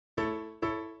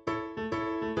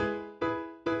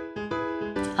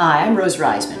Hi, I'm Rose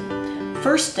Reisman.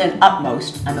 First and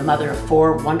upmost, I'm a mother of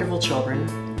 4 wonderful children,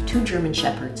 2 German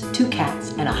Shepherds, 2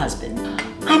 cats, and a husband.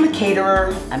 I'm a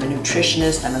caterer, I'm a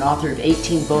nutritionist, I'm an author of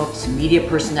 18 books, media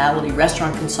personality,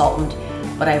 restaurant consultant,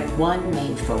 but I have one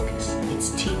main focus. It's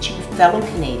teaching fellow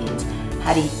Canadians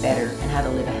how to eat better and how to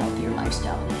live a healthier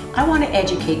lifestyle. I want to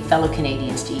educate fellow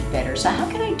Canadians to eat better, so how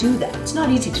can I do that? It's not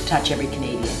easy to touch every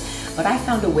Canadian, but I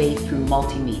found a way through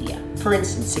multimedia. For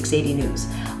instance, 680 News.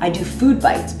 I do Food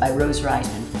Bites by Rose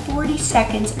Reisman, 40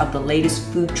 seconds of the latest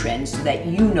food trends so that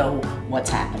you know what's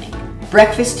happening.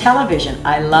 Breakfast television.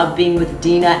 I love being with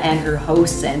Dina and her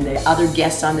hosts and the other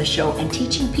guests on the show and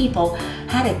teaching people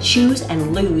how to choose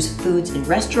and lose foods in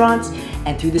restaurants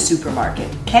and through the supermarket.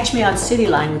 Catch me on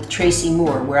Cityline with Tracy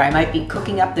Moore, where I might be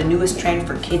cooking up the newest trend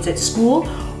for kids at school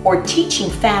or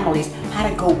teaching families how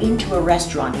to go into a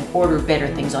restaurant and order better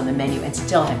things on the menu and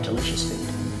still have delicious food.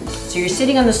 So you're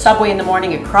sitting on the subway in the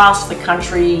morning across the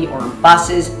country or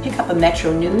buses, pick up a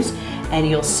Metro News and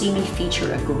you'll see me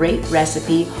feature a great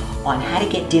recipe on how to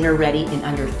get dinner ready in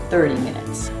under 30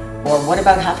 minutes. Or what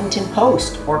about Huffington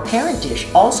Post or Parent Dish,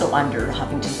 also under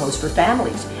Huffington Post for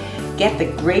families. Get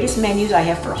the greatest menus I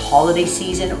have for holiday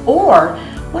season, or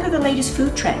what are the latest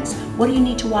food trends? What do you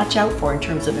need to watch out for in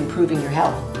terms of improving your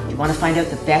health? You want to find out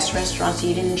the best restaurants to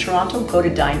eat in Toronto? Go to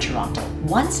Dine Toronto.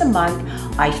 Once a month,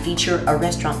 I feature a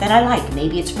restaurant that I like.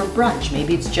 Maybe it's for brunch,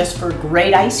 maybe it's just for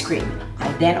great ice cream.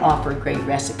 I then offer a great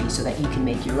recipe so that you can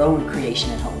make your own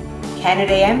creation at home.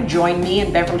 Canada AM, join me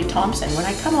and Beverly Thompson when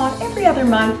I come on every other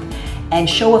month and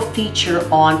show a feature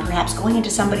on perhaps going into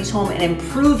somebody's home and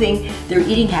improving their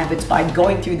eating habits by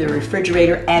going through their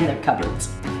refrigerator and their cupboards.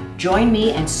 Join me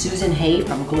and Susan Hay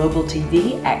from Global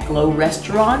TV at Glow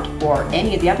Restaurant or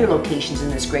any of the other locations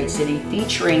in this great city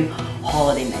featuring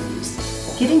holiday menus.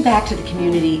 Giving back to the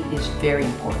community is very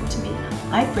important to me.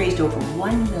 I've raised over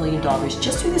 $1 million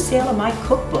just through the sale of my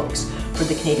cookbooks for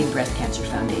the Canadian Breast Cancer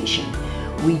Foundation.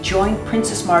 We join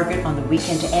Princess Margaret on the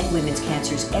weekend to end women's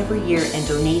cancers every year and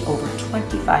donate over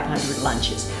 2,500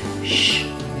 lunches. Shh,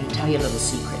 I'm going to tell you a little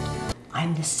secret.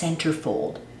 I'm the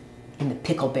centerfold in the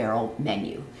pickle barrel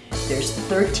menu. There's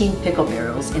 13 pickle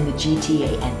barrels in the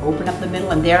GTA, and open up the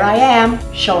middle and there I am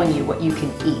showing you what you can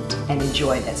eat and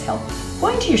enjoy that's healthy.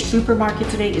 Going to your supermarket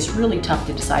today is really tough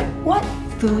to decide what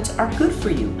foods are good for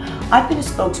you. I've been a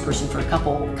spokesperson for a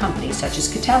couple companies such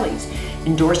as Catelli's,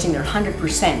 endorsing their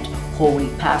 100% whole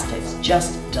wheat pasta. It's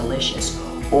just delicious.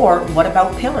 Or what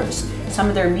about Pillars? Some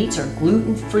of their meats are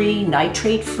gluten-free,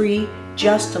 nitrate-free,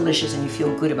 just delicious, and you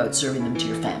feel good about serving them to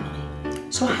your family.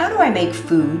 So how do I make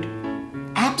food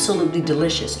absolutely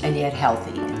delicious and yet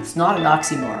healthy? It's not an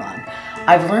oxymoron.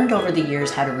 I've learned over the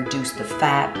years how to reduce the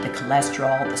fat, the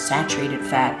cholesterol, the saturated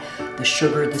fat, the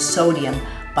sugar, the sodium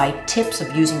by tips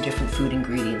of using different food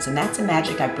ingredients. And that's a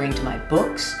magic I bring to my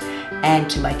books and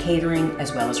to my catering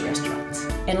as well as restaurants.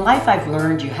 In life, I've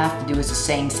learned you have to do, as the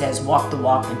saying says, walk the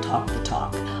walk and talk the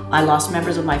talk. I lost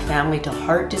members of my family to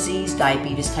heart disease,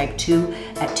 diabetes type 2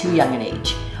 at too young an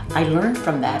age. I learned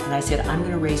from that and I said, I'm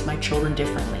going to raise my children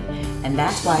differently. And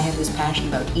that's why I have this passion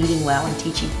about eating well and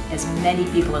teaching as many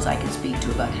people as I can speak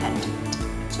to about how to do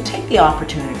it. So take the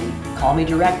opportunity, call me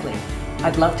directly.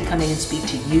 I'd love to come in and speak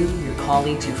to you, your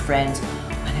colleagues, your friends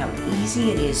on how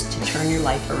easy it is to turn your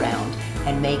life around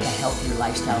and make a healthier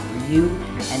lifestyle for you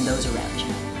and those around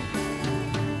you.